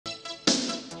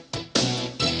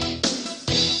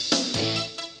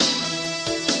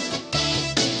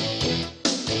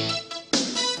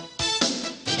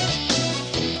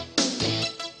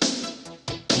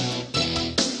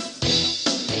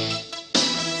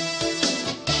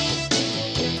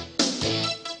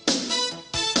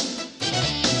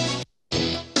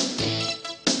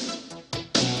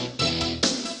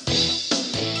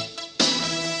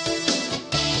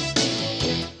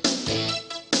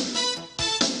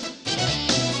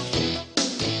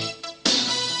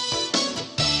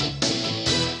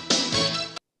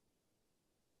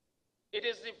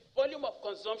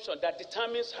assumption that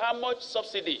determines how much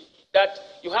subsidy that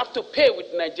you have to pay with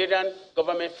Nigerian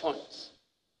government funds.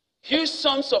 Huge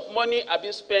sums of money are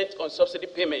being spent on subsidy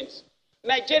payments.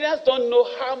 Nigerians don't know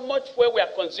how much fuel we are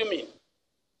consuming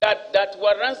that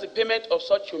warrants the payment of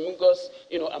such humongous,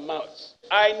 amounts.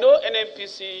 I know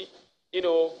NNPC,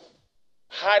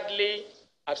 hardly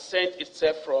absent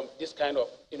itself from this kind of,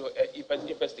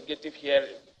 investigative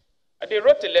hearing. And they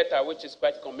wrote a letter which is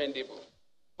quite commendable.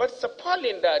 But it's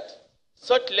appalling that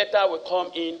such letter will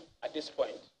come in at this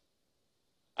point.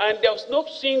 And there was no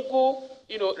single,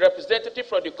 representative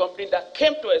from the company that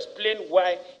came to explain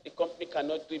why the company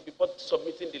cannot do it before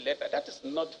submitting the letter. That is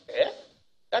not fair.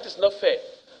 That is not fair.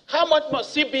 How much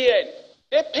must CBN?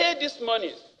 They pay this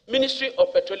money, Ministry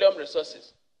of Petroleum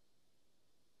Resources.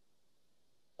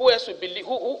 Who else will believe?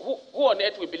 Who on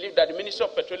earth will believe that the Ministry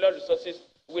of Petroleum Resources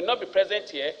will not be present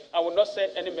here and will not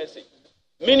send any message?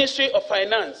 Ministry of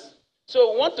Finance.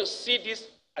 So we want to see this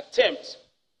attempt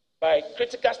by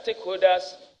critical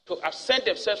stakeholders to absent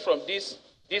themselves from this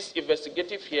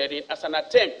investigative hearing as an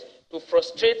attempt to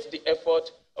frustrate the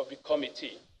effort of the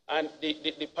committee. And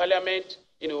the Parliament,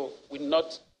 will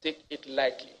not take it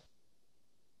lightly.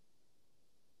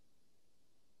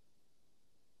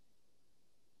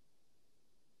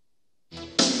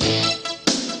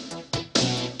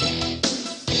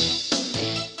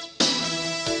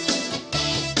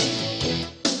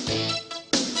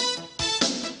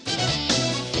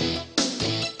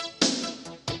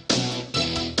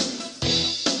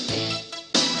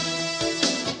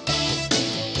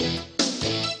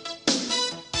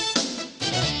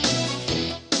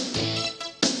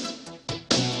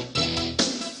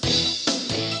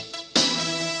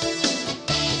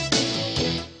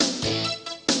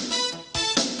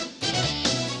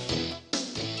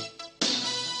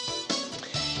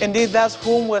 Indeed, that's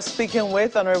whom we're speaking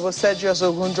with. Honorable Sergius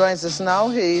Ogun joins us now.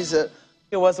 He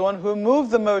was the one who moved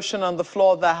the motion on the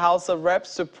floor of the House of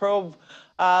Reps to probe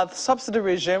the subsidy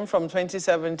regime from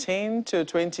 2017 to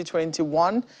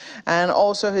 2021. And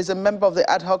also, he's a member of the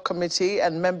ad hoc committee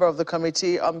and member of the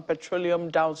committee on petroleum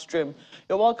downstream.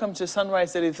 You're welcome to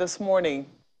Sunrise City this morning.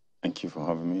 Thank you for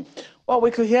having me. Well,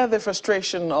 we could hear the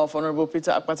frustration of Honorable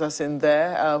Peter Akpatasin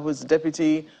there, who's the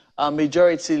deputy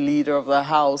majority leader of the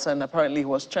House, and apparently he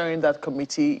was chairing that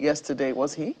committee yesterday,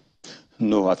 was he?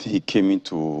 No, I think he came in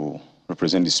to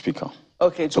represent the Speaker.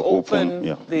 Okay, to open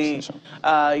the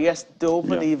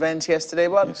event yesterday.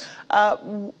 But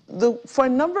yes. For a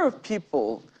number of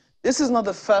people, this is not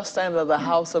the first time that the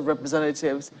House of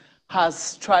Representatives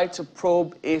has tried to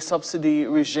probe a subsidy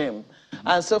regime.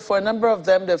 And so for a number of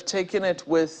them, they've taken it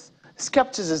with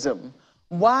skepticism.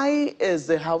 Why is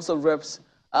the House of Reps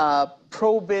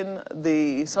probing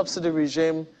the subsidy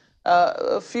regime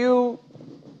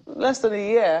less than a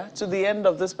year to the end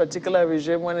of this particular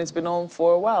regime when it's been on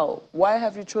for a while? Why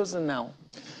have you chosen now?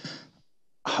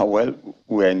 Well,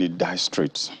 we're in the dire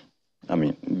straits. I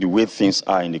mean, the way things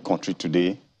are in the country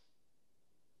today,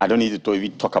 I don't need to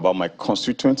even talk about my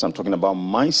constituents. I'm talking about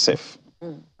myself.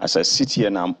 As I sit here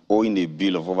and I'm owing a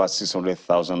bill of over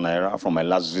 600,000 naira from my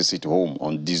last visit home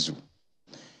on diesel.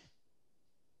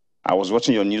 I was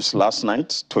watching your news last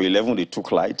night. To 11, they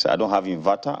took light. I don't have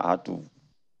inverter. I had to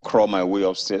crawl my way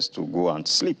upstairs to go and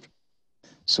sleep.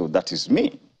 So that is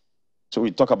me. So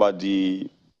we talk about the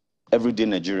everyday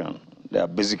Nigerian. They are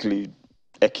basically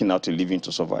eking out a living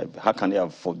to survive. How can they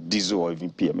afford diesel or even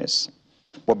PMS?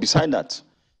 But beside that,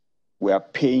 we are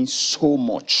paying so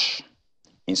much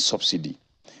in subsidy.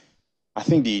 I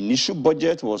think the initial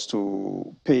budget was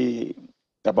to pay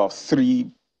about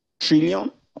 3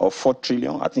 trillion or 4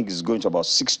 trillion. I think it's going to about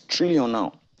 6 trillion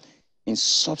now in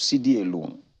subsidy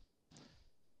alone.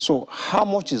 So how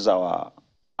much is our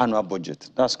annual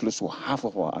budget? That's close to half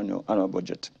of our annual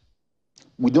budget.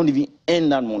 We don't even earn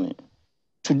that money.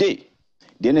 Today,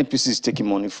 the NNPC is taking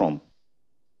money from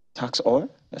tax oil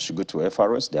that should go to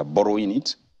FRS. They are borrowing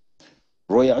it.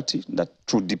 Royalty that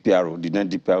through DPRO, the net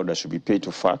DPRO that should be paid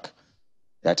to FAC.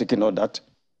 They are taking all that.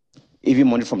 Even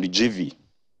money from the JV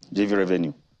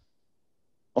revenue.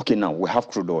 Okay, now we have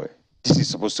crude oil. This is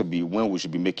supposed to be when we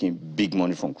should be making big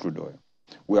money from crude oil.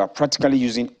 We are practically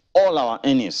using all our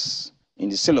earnings in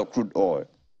the sale of crude oil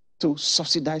to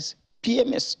subsidize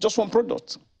PMS, just one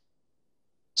product.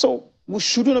 So we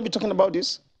should not be talking about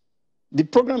this. The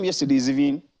program yesterday is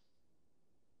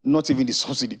not even the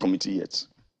subsidy committee yet.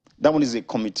 That one is a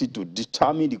committee to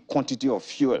determine the quantity of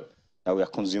fuel that we are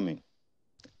consuming,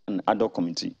 an ad hoc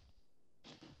committee.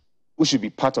 We should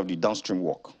be part of the downstream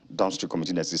work, downstream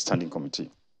committee, that's the standing committee.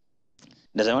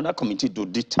 There's another committee to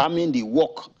determine the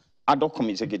work, ad hoc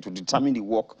committee to determine the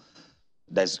work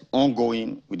that's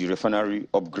ongoing with the refinery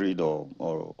upgrade or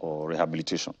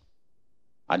rehabilitation.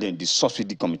 And then the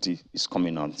subsidy committee is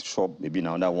coming on. Sure, maybe in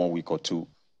another 1 week or two,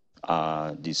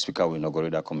 the speaker will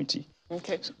inaugurate that committee.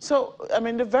 Okay. So, I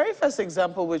mean, the very first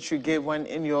example which you gave when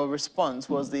in your response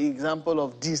was the example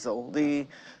of diesel, the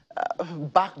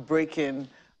back-breaking,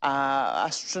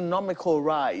 astronomical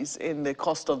rise in the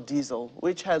cost of diesel,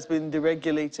 which has been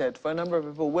deregulated for a number of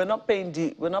people. We're not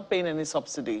paying any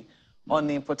subsidy on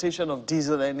the importation of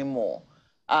diesel anymore.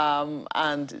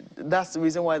 And that's the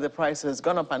reason why the price has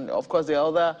gone up. And of course, there are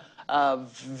other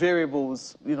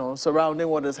variables, you know, surrounding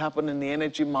what has happened in the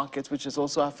energy markets, which has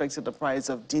also affected the price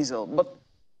of diesel. But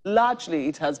largely,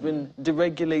 it has been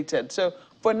deregulated. So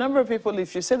for a number of people,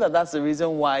 if you say that that's the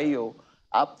reason why you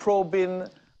are probing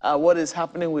what is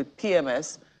happening with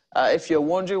PMS, if you're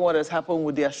wondering what has happened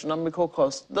with the astronomical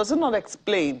cost, does it not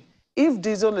explain if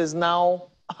diesel is now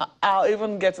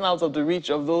even getting out of the reach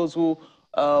of those who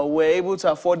were able to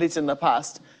afford it in the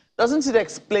past, doesn't it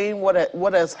explain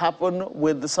what has happened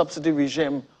with the subsidy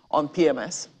regime on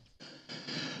PMS?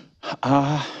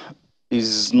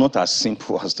 It's not as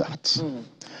simple as that.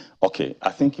 Okay,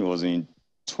 I think it was in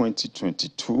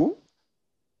 2002,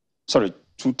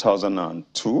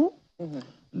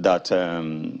 that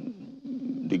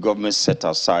the government set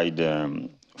aside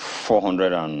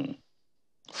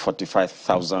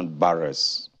 445,000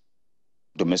 barrels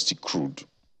domestic crude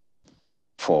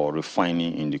for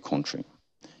refining in the country.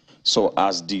 So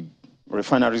as the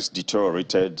refineries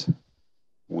deteriorated,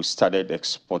 we started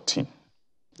exporting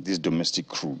this domestic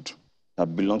crude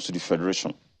that belongs to the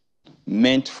Federation,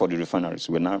 meant for the refineries.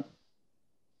 We're now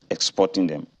exporting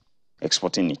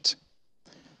it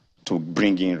to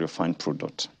bring in refined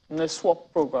product. In the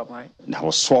swap program, right? That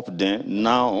was swapped then.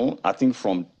 Now, I think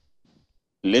from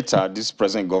later, this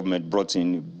present government brought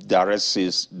in direct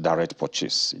sales, direct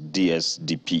purchase,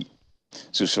 DSDP.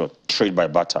 So trade by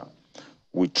barter.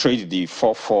 We trade the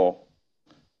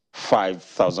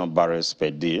 445,000 barrels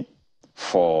per day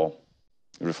for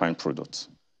refined products.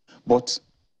 But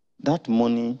that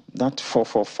money, that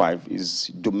 445 is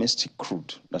domestic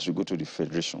crude that should go to the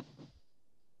Federation.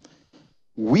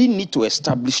 We need to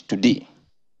establish today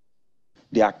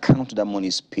the account that money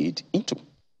is paid into.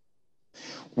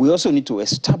 We also need to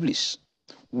establish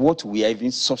what we are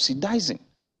even subsidizing.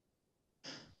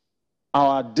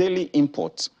 Our daily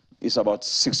import is about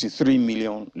 63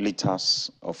 million liters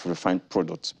of refined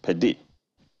products per day.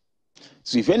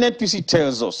 So if NNPC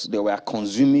tells us they were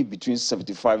consuming between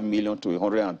 75 million to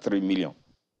 103 million,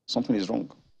 something is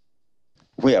wrong.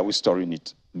 Where are we storing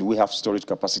it? Do we have storage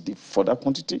capacity for that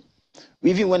quantity?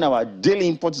 Even when our daily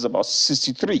import is about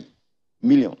 63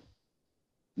 million,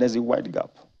 there's a wide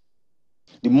gap.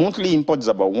 The monthly import is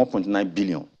about 1.9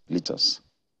 billion liters.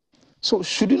 So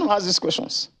should you not ask these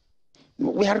questions?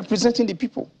 We are representing the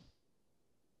people.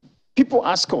 People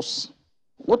ask us,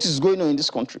 what is going on in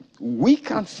this country? We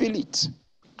can feel it.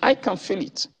 I can feel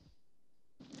it.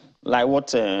 Like what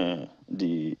the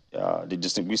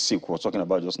distinguished Sikh was talking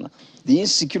about just now. The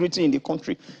insecurity in the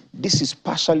country. This is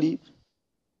partially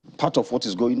part of what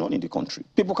is going on in the country.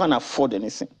 People can't afford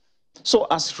anything. So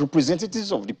as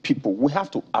representatives of the people, we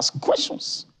have to ask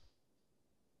questions.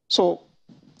 So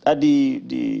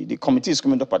the committee is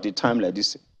coming up at a time like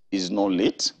this. Is not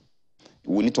late.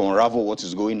 We need to unravel what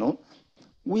is going on.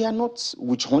 We are not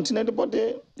witch hunting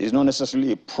anybody. It's not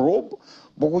necessarily a probe,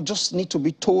 but we just need to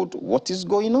be told what is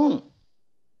going on.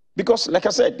 Because, like I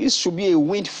said, this should be a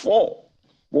windfall.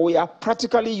 But we are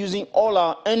practically using all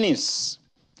our earnings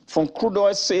from crude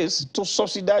oil sales to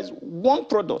subsidize one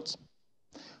product.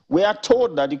 We are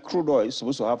told that the crude oil is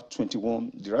supposed to have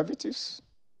 21 derivatives.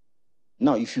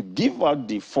 Now, if you give out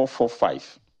the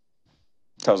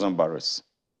 445,000 barrels,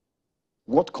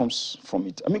 what comes from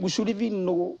it? I mean, we should even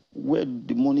know where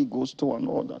the money goes to and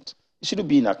all that. It shouldn't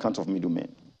be in account of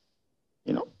middlemen,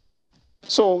 you know?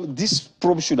 So this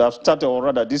probe should have started, or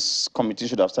rather this committee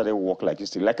should have started work like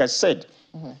this. Like I said,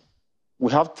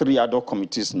 we have 3 ad hoc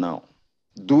committees now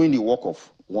doing the work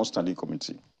of one standing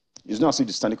committee. It's not as if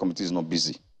the standing committee is not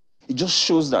busy. It just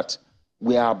shows that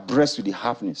we are abreast with the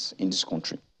happenings in this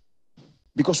country.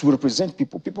 Because we represent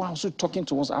people. People are also talking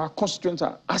to us. Our constituents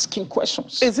are asking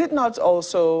questions. Is it not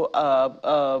also,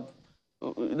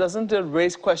 doesn't it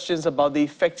raise questions about the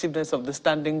effectiveness of the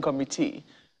standing committee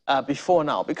before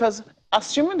now? Because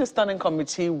assuming the standing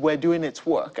committee were doing its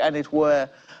work and it were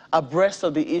abreast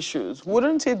of the issues,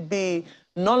 wouldn't it be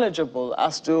knowledgeable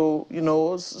as to, you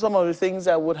know, some of the things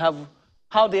that would have,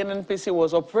 how the NNPC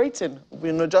was operating,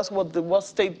 you know, just what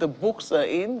state the books are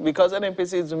in? Because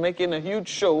NNPC is making a huge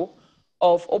show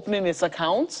of opening its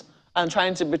accounts and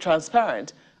trying to be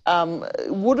transparent.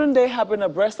 Wouldn't they have been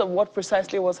abreast of what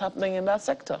precisely was happening in that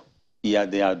sector? Yeah,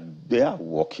 they are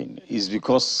working. It's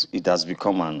because it has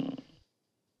become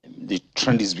the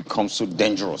trend has become so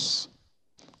dangerous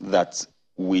that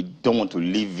we don't want to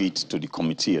leave it to the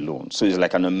committee alone. So it's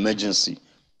like an emergency.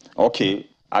 Okay,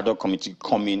 ad hoc committee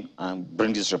come in and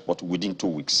bring this report within 2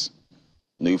 weeks.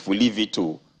 Now, if we leave it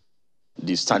to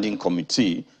the standing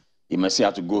committee, it might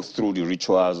have to go through the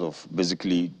rituals of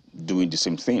basically doing the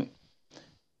same thing.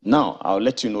 Now, I'll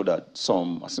let you know that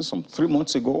some 3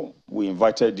 months ago, we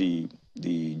invited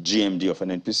the GMD of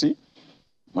NNPC,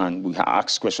 and we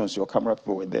asked questions. Your camera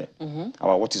people were there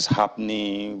about what is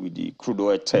happening with the crude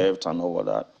oil theft and all of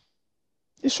that.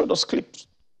 They showed us clips.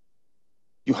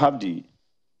 You have the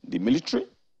military,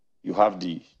 you have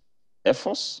the Air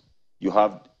Force, you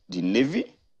have the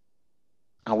Navy,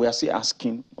 and we are still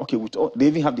asking, okay, they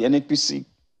even have the NNPC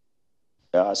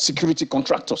security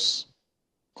contractors.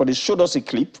 Because they showed us a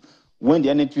clip when the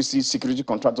NNPC security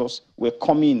contractors were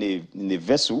coming in a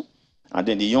vessel, and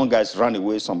then the young guys ran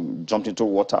away, some jumped into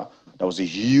water. There was a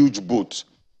huge boat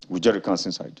with jerrycans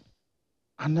inside.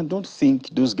 And I don't think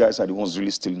those guys are the ones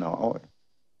really stealing our oil.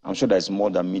 I'm sure there's more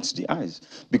that meets the eyes.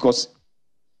 Because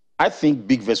I think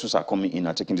big vessels are coming in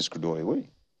and taking this crude oil away.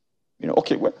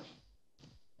 Okay, well,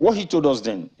 what he told us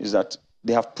then is that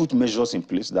they have put measures in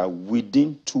place that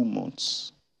within 2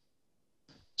 months,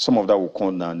 some of that will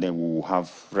come down, and then we will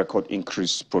have record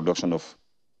increased production of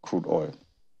crude oil.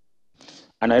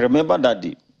 And I remember that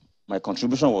day, my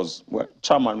contribution was, well,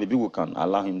 Chairman, maybe we can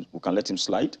let him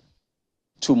slide.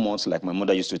 2 months, like my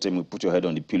mother used to tell me, put your head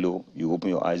on the pillow, you open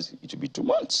your eyes, it will be 2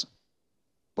 months.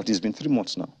 But it's been 3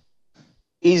 months now.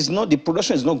 The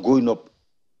production is not going up.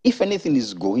 If anything,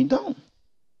 is going down.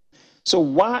 So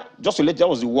why, just to let, that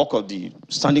was the work of the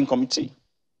standing committee.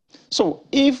 So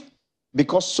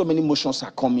because so many motions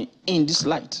are coming in this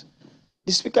light,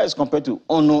 the speaker is compelled to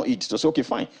honor it, to say, okay,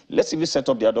 fine, let's even set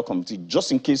up the other committee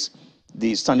just in case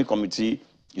the standing committee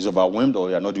is overwhelmed or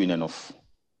they are not doing enough.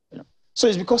 So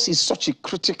it's because it's such a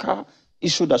critical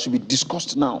issue that should be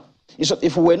discussed now.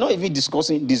 If we were not even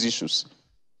discussing these issues,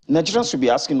 Nigerians should be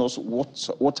asking us,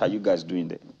 what are you guys doing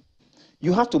there?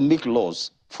 You have to make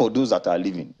laws for those that are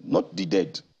living, not the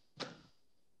dead.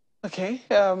 Okay,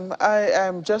 I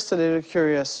am just a little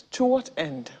curious. To what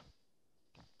end?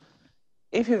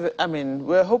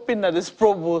 We're hoping that this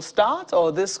probe will start,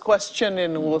 or this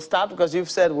questioning will start, because you've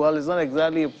said, well, it's not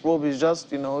exactly a probe, it's just,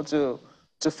 to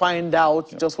find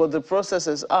out just what the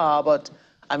processes are, but,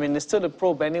 it's still a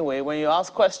probe anyway. When you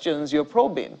ask questions, you're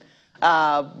probing.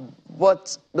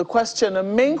 But the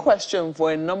main question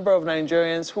for a number of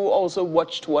Nigerians who also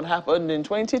watched what happened in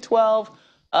 2012,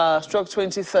 stroke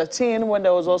 2013, when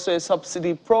there was also a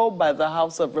subsidy probe by the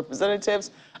House of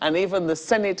Representatives, and even the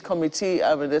Senate committee,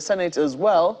 the Senate as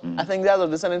well. I think that of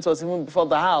the Senate was even before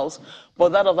the House,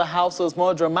 but that of the House was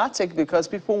more dramatic because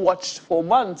people watched for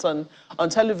months on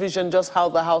television just how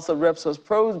the House of Reps was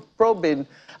probing,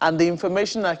 and the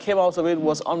information that came out of it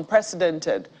was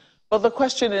unprecedented. But the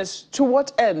question is, to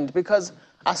what end? Because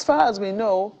as far as we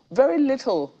know, very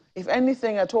little, if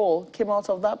anything at all, came out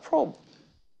of that probe.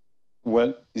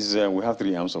 Well, we have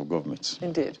 3 arms of government.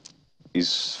 Indeed.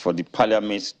 It's for the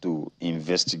parliament to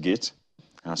investigate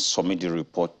and submit the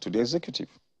report to the executive.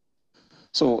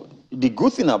 So the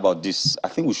good thing about this, I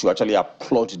think we should actually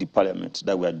applaud the parliament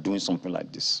that we are doing something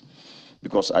like this.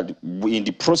 Because in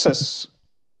the process,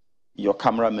 your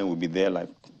cameraman will be there like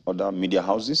other media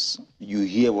houses. You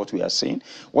hear what we are saying.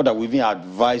 What we even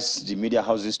advise the media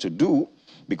houses to do,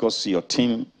 because your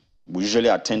team will usually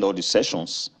attend all the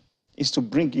sessions, is to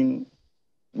bring in,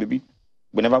 maybe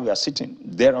whenever we are sitting,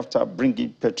 thereafter bring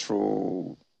in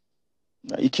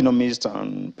economists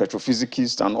and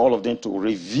petrophysicists and all of them to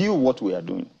review what we are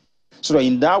doing. So that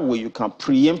in that way, you can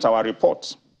preempt our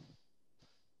report.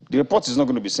 The report is not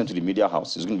going to be sent to the media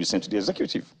house. It's going to be sent to the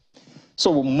executive.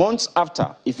 So months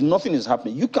after, if nothing is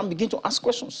happening, you can begin to ask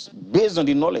questions based on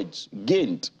the knowledge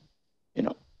gained.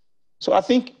 So I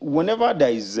think whenever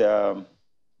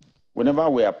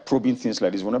we are probing things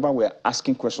like this, whenever we are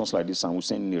asking questions like this and we're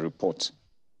sending a report,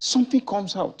 something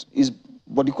comes out.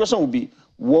 But the question will be,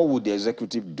 what would the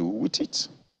executive do with it?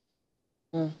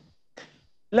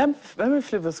 Let me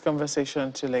flip this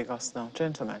conversation to Lagos now.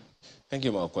 Gentlemen. Thank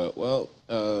you, Marco. Well,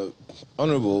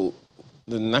 Honorable,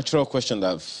 the natural question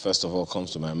that first of all comes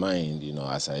to my mind,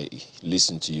 as I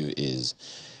listen to you is,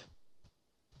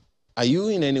 are you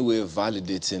in any way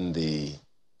validating the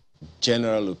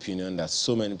general opinion that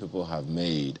so many people have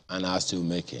made and are still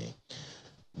making,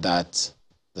 that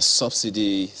the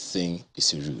subsidy thing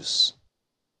is a ruse?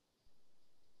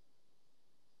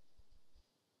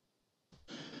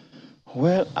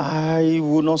 Well, I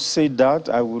will not say that.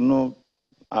 I will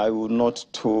not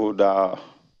toe that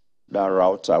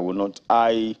route.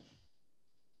 I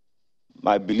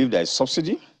believe there is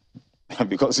subsidy,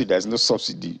 because if there's no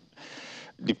subsidy,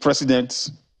 the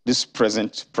president, this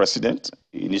present president,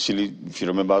 initially, if you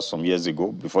remember some years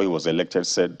ago, before he was elected,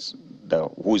 said that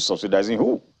who is subsidizing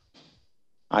who?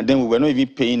 And then we were not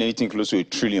even paying anything close to $1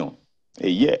 trillion a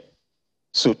year.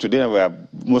 So today we are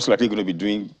most likely going to be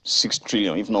doing 6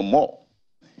 trillion, if not more.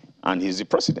 And he's the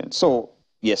president. So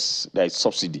yes, there is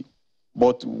subsidy.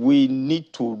 But we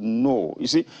need to know, you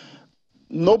see,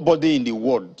 nobody in the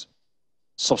world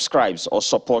subscribes or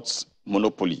supports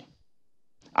monopoly.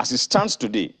 As it stands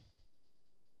today,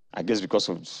 I guess because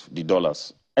of the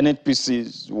dollars, NNPC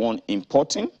is the one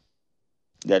importing.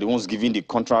 They are the ones giving the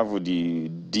contract with the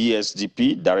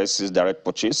DSDP, direct sales, direct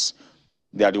purchase.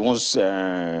 They are the ones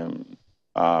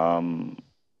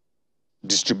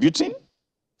distributing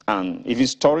and even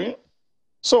storing.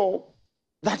 So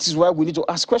that is why we need to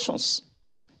ask questions.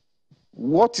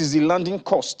 What is the landing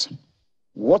cost?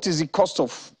 What is the cost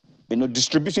of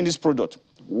distributing this product?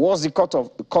 What's the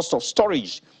cost of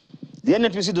storage? The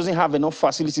NNPC doesn't have enough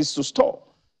facilities to store.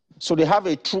 So they have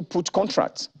a throughput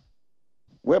contract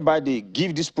whereby they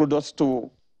give these products to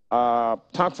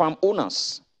tank farm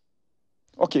owners.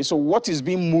 Okay, so what is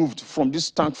being moved from these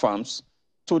tank farms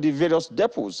to the various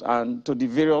depots and to the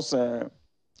various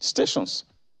stations?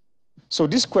 So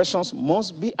these questions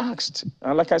must be asked.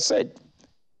 And like I said,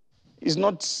 it's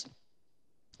not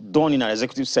done in an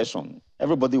executive session.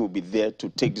 Everybody will be there to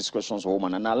take these questions home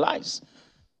and analyze.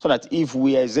 So that if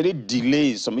we are any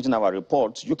delays submitting our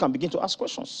report, you can begin to ask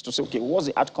questions to say, okay, what's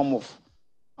the outcome of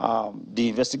the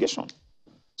investigation?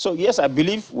 So yes, I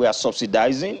believe we are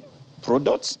subsidizing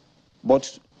products,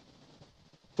 but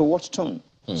to what tune?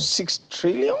 6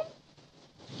 trillion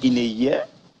in a year?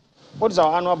 What is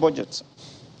our annual budget?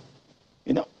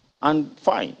 And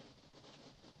fine.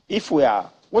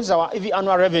 What is our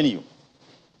annual revenue?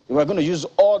 If we're going to use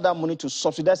all that money to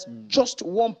subsidize just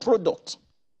one product.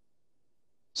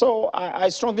 So I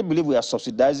strongly believe we are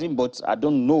subsidizing, but I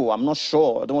don't know, I'm not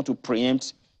sure, I don't want to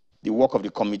preempt the work of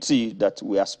the committee that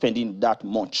we are spending that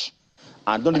much.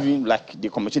 I don't even like the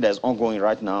committee that is ongoing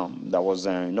right now, that was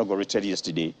inaugurated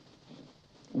yesterday.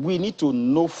 We need to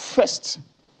know first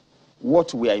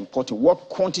what we are importing, what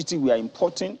quantity we are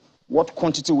importing, what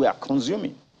quantity we are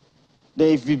consuming. Then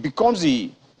if it becomes the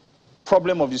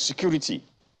problem of the security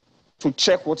to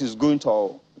check what is going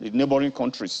to the neighboring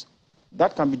countries,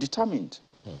 that can be determined.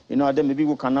 And then maybe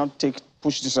we can now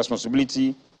push this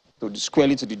responsibility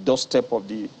squarely to the doorstep of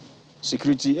the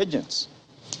security agents.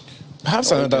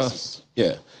 Perhaps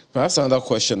another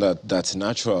question that's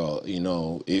natural,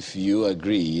 if you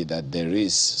agree that there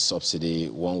is subsidy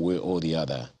one way or the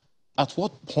other, at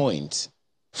what point,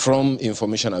 from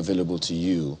information available to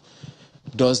you,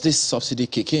 does this subsidy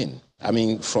kick in? I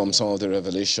mean, from some of the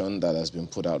revelation that has been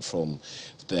put out from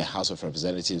the House of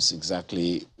Representatives,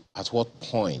 exactly at what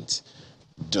point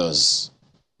does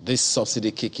this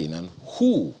subsidy kick in, and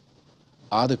who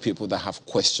are the people that have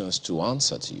questions to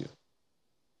answer to you?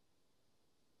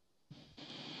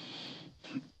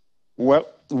 Well,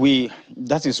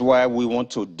 that is why we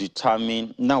want to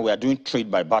determine, now we are doing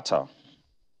trade by barter,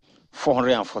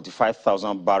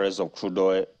 445,000 barrels of crude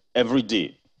oil every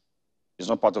day. It's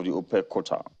not part of the OPEC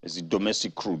quota, it's the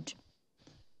domestic crude.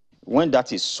 When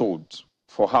that is sold,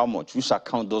 for how much? Which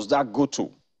account does that go to?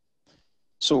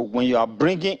 So when you are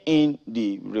bringing in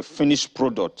the refinished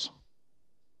product,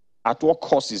 at what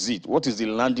cost is it? What is the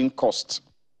landing cost?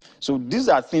 So these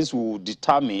are things we will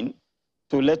determine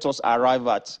to let us arrive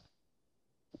at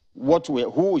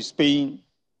who is paying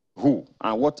who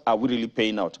and what are we really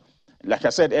paying out. Like I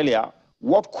said earlier,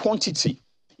 what quantity?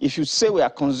 If you say we are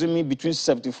consuming between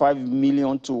 75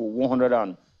 million to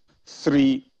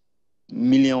 103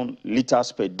 million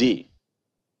liters per day,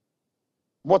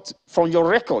 but from your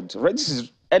record, this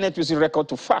is NNPC record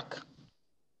to fact,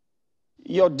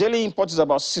 your daily import is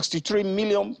about 63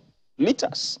 million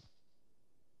liters.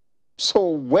 So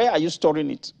where are you storing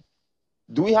it?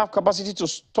 Do we have capacity to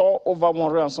store over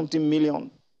 100 and something million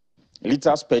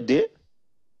liters per day?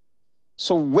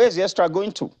 So where's the extra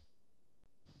going to?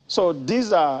 So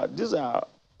these are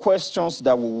questions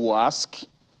that we will ask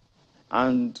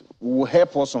and will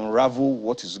help us unravel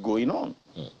what is going on.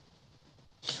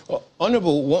 Well,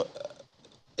 Honorable,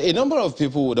 a number of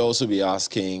people would also be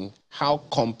asking how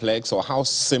complex or how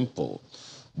simple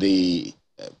the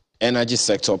energy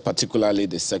sector, particularly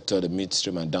the sector, the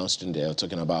midstream and downstream they are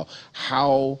talking about,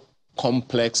 how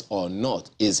complex or not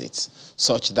is it,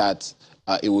 such that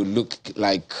it would look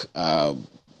like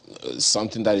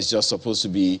something that is just supposed to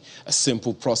be a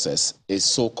simple process is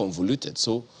so convoluted,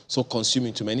 so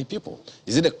consuming to many people?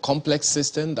 Is it a complex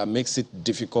system that makes it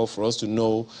difficult for us to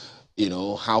know,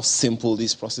 how simple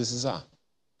these processes are?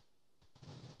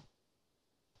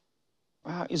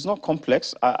 It's not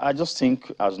complex. I just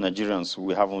think as Nigerians,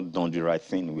 we haven't done the right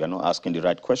thing. We are not asking the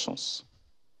right questions.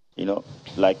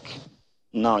 Like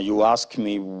now you ask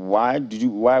me, why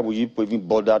would you even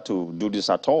bother to do this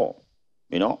at all?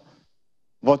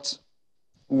 But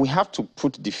we have to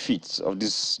put the feet of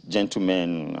these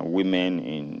gentlemen and women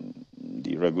in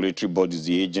the regulatory bodies,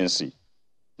 the agency,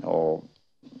 or,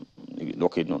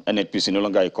 okay, no, NHPC no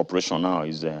longer a corporation now,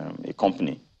 is a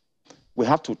company. We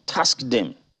have to task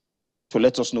them to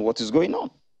let us know what is going on.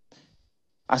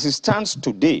 As it stands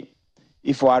today,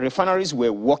 if our refineries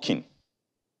were working,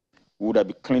 we would have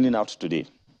been cleaning out today.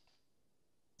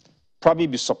 Probably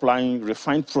be supplying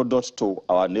refined products to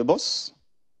our neighbors.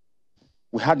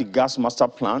 We had the gas master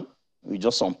plan,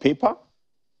 just on paper.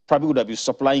 Probably would have been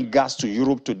supplying gas to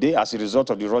Europe today as a result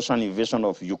of the Russian invasion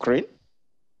of Ukraine.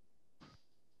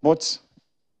 But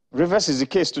reverse is the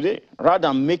case today. Rather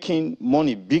than making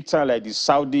money big time like the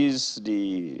Saudis,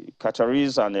 the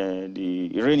Qataris, and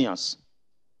the Iranians,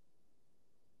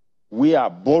 we are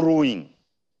borrowing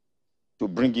to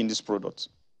bring in these products.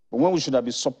 But when we should have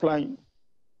been supplying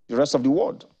the rest of the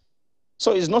world.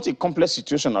 So it's not a complex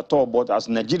situation at all, but as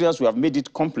Nigerians, we have made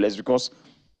it complex because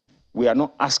we are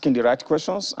not asking the right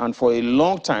questions. And for a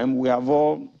long time, we have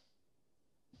all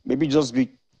maybe just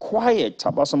be quiet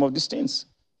about some of these things.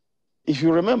 If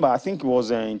you remember, I think it was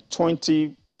in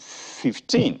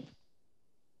 2015,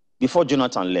 before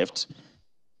Jonathan left,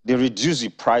 they reduced the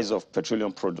price of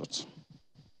petroleum products.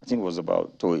 I think it was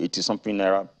about 80-something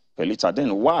naira per liter.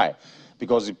 Then why?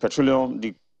 Because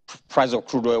the price of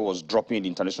crude oil was dropping in the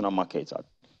international market.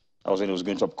 I was when it was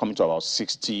coming to about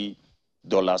 $60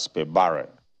 per barrel.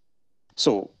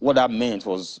 So what that meant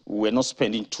was we're not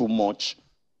spending too much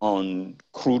on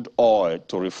crude oil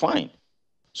to refine.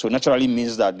 So naturally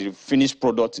means that the finished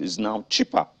product is now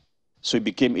cheaper. So it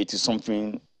became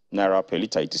 80-something naira per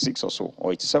liter, 86 or so,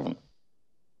 or 87.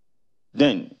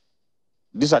 Then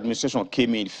this administration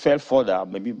came in, fell further,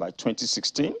 maybe by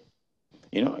 2016.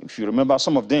 If you remember,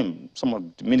 some of the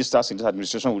ministers in this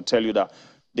administration will tell you that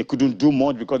they couldn't do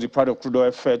much because the price of crude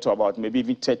oil fell to about maybe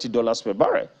even $30 per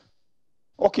barrel.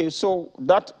 Okay, so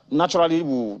that naturally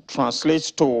will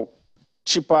translate to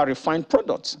cheaper refined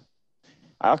products.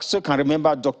 I also can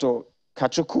remember Dr.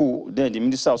 Kachuku, then the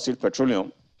Minister of State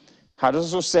Petroleum, had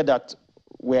also said that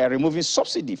we are removing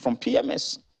subsidy from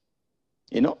PMS.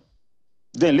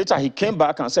 Then later he came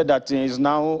back and said that it is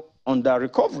now under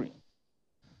recovery.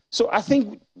 So I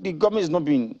think the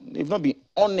government they've not been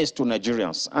honest to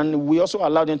Nigerians, and we also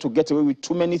allow them to get away with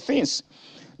too many things.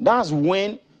 That's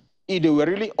when, if they were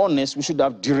really honest, we should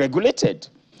have deregulated.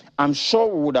 I'm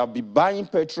sure we would have been buying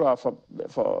petrol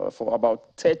for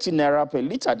about 30 naira per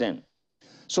liter then.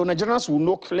 So Nigerians will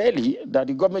know clearly that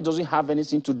the government doesn't have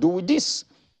anything to do with this.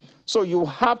 So you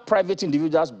have private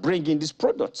individuals bringing these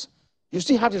products. You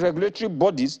still have the regulatory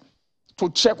bodies to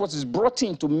check what is brought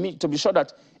in to be sure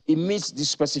that it meets the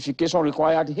specification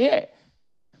required here.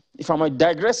 If I might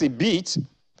digress a bit,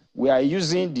 we are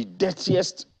using the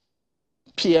dirtiest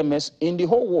PMS in the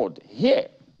whole world here.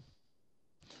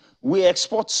 We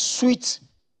export sweet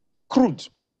crude,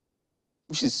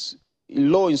 which is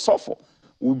low in sulfur.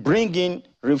 We bring in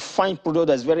refined product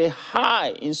that's very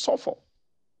high in sulfur,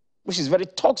 which is very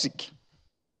toxic.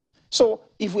 So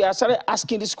if we had started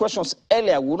asking these questions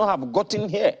earlier, we would not have gotten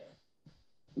here.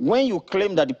 When you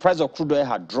claim that the price of crude oil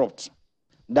had dropped,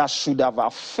 that should have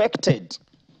affected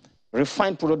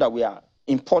refined product that we are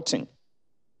importing.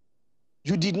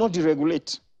 You did not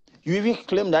deregulate. You even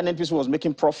claimed that NPC was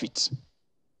making profits.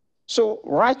 So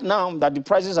right now that the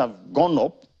prices have gone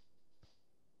up,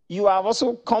 you have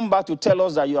also come back to tell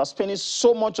us that you are spending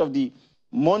so much of the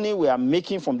money we are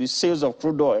making from the sales of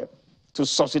crude oil to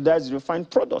subsidize the refined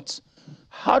products.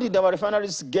 How did our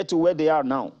refineries get to where they are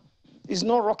now? It's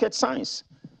not rocket science.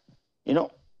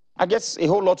 I guess a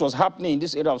whole lot was happening in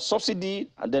this area of subsidy,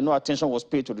 and then no attention was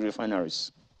paid to the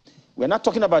refineries. We're not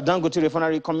talking about Dangote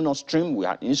refinery coming on stream.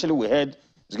 Initially we heard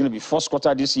it's going to be first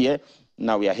quarter this year.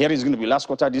 Now we are hearing it's going to be last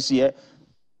quarter this year.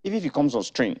 Even if it comes on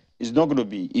stream, it's not going to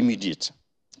be immediate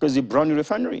because it's a brand new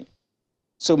refinery.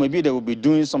 So maybe they will be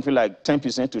doing something like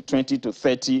 10% to 20 to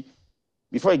 30.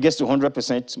 Before it gets to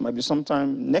 100%, maybe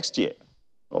sometime next year,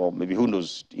 or maybe who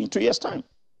knows, in 2 years' time.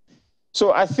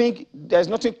 So I think there's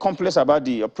nothing complex about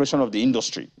the operation of the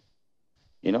industry.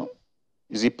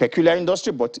 It's a peculiar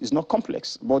industry, but it's not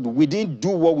complex. But we didn't do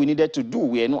what we needed to do.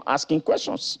 We are not asking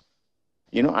questions.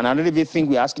 You know, and I don't even think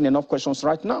we're asking enough questions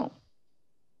right now.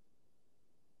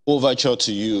 Overture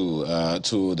to you,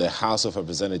 to the House of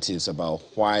Representatives, about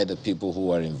why the people who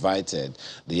were invited,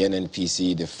 the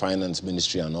NNPC, the Finance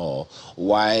Ministry and all,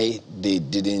 why they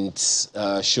didn't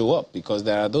show up. Because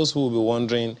there are those who will be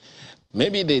wondering,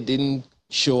 maybe they didn't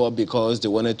show up because they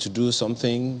wanted to do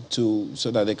something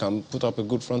so that they can put up a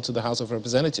good front to the House of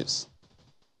Representatives.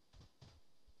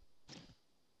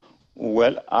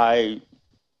 Well,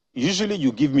 usually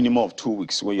you give minimum of 2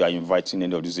 weeks when you are inviting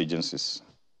any of these agencies.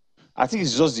 I think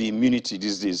it's just the immunity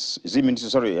these days. Is it immunity?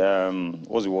 Sorry,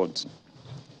 what's the word?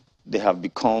 They have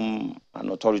become an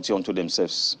authority unto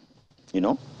themselves, you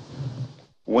know?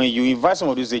 When you invite some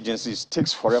of these agencies, it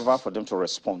takes forever for them to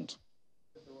respond.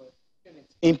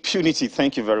 Impunity,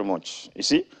 thank you very much. You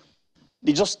see?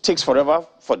 It just takes forever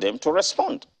for them to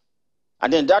respond.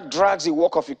 And then that drags the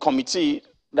work of a committee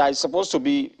that is supposed to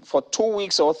be for 2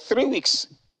 weeks or 3 weeks.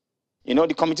 You know,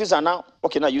 the committees are now,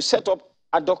 okay, now you set up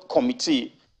ad hoc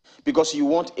committee because you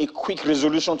want a quick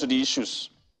resolution to the issues.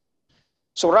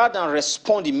 So rather than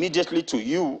respond immediately to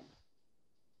you,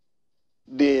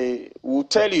 they will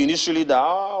tell you initially that,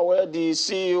 well, the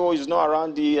CEO is not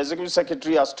around, the executive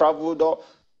secretary has traveled, or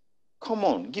come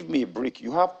on, give me a break.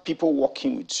 You have people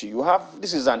working with you.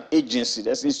 This is an agency,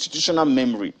 there's institutional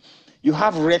memory. You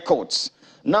have records.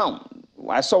 Now,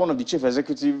 I saw one of the chief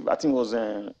executive, I think it was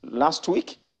last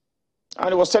week, and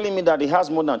he was telling me that he has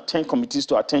more than 10 committees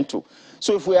to attend to.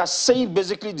 So if we are saying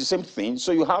basically the same thing,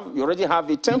 so you already have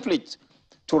a template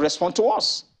to respond to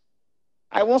us.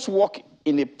 I once worked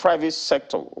in the private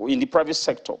sector. When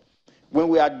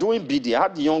we are doing BD, I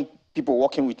had young people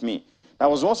working with me. That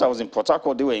was once I was in Port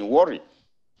Harcourt, they were in Warri.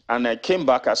 And I came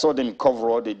back, I saw them in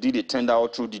cover, they did a tender all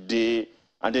through the day,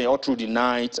 and then all through the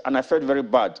night, and I felt very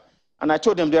bad. And I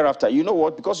told them thereafter, you know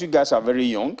what, because you guys are very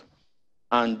young,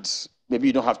 and maybe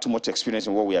you don't have too much experience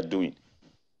in what we are doing.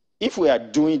 If we are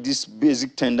doing these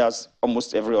basic tenders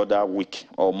almost every other week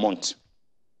or month,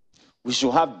 we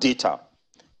should have data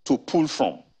to pull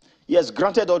from. Yes,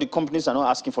 granted all the companies are not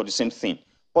asking for the same thing,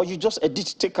 but you just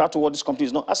take out what this company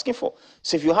is not asking for.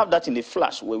 So if you have that in the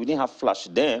flash, where we didn't have flash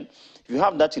then, if you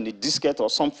have that in the diskette or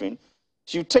something,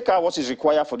 you take out what is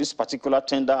required for this particular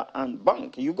tender and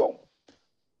bang, you go.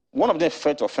 One of them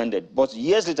felt offended, but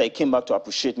years later he came back to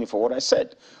appreciate me for what I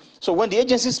said. So when the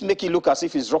agencies make it look as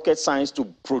if it's rocket science to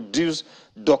produce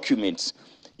documents,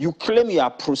 you claim you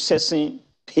are processing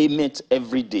payment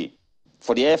every day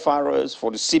for the FRS,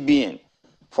 for the CBN,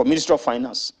 for Ministry of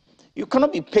Finance. You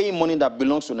cannot be paying money that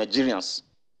belongs to Nigerians,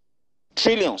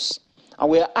 trillions. And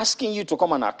we are asking you to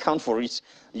come and account for it.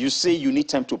 You say you need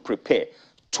time to prepare.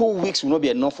 2 weeks will not be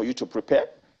enough for you to prepare.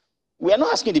 We are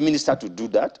not asking the minister to do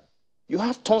that. You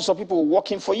have tons of people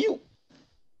working for you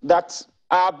that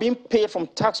are being paid from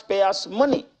taxpayers'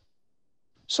 money.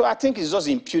 So I think it's just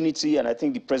impunity, and I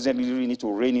think the president really needs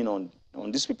to rein in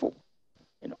on these people.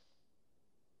 You know.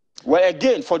 Well,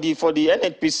 again, for the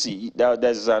NNPC,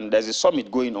 there's a summit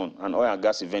going on, an oil and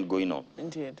gas event going on.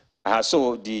 Indeed.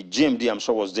 So the GMD, I'm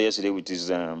sure, was there yesterday with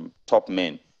his top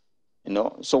men. You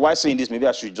know. So why saying this? Maybe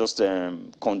I should just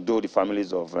condole the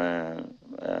families of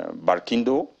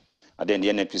Barkindo and then the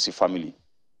NNPC family.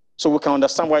 So we can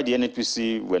understand why the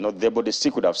NNPC were not there, but they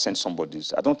still could have sent somebody.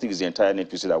 I don't think it's the entire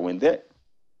NNPC that went there.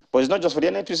 But it's not just for the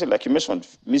NNPC, like you mentioned,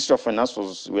 Ministry of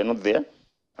Finance were not there,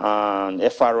 and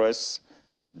FRS,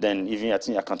 then even I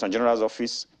think Accountant General's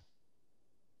office.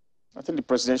 I think the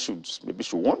president should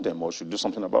warn them or should do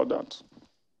something about that.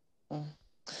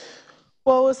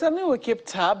 Well, we certainly will keep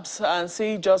tabs and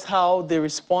see just how they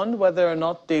respond, whether or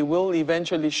not they will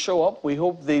eventually show up. We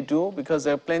hope they do, because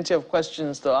there are plenty of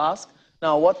questions to ask.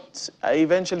 Now, what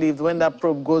eventually, when that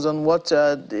probe goes on, what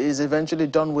is eventually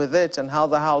done with it and how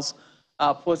the House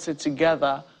puts it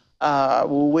together,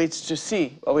 we'll wait to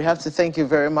see. But we have to thank you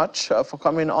very much for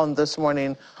coming on this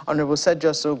morning. Honorable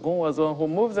Sergius Ogun was the one who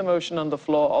moved the motion on the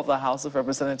floor of the House of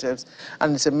Representatives,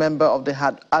 and is a member of the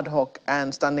ad hoc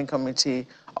and standing committee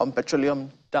on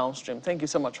petroleum downstream. Thank you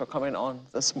so much for coming on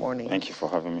this morning. Thank you for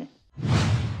having me.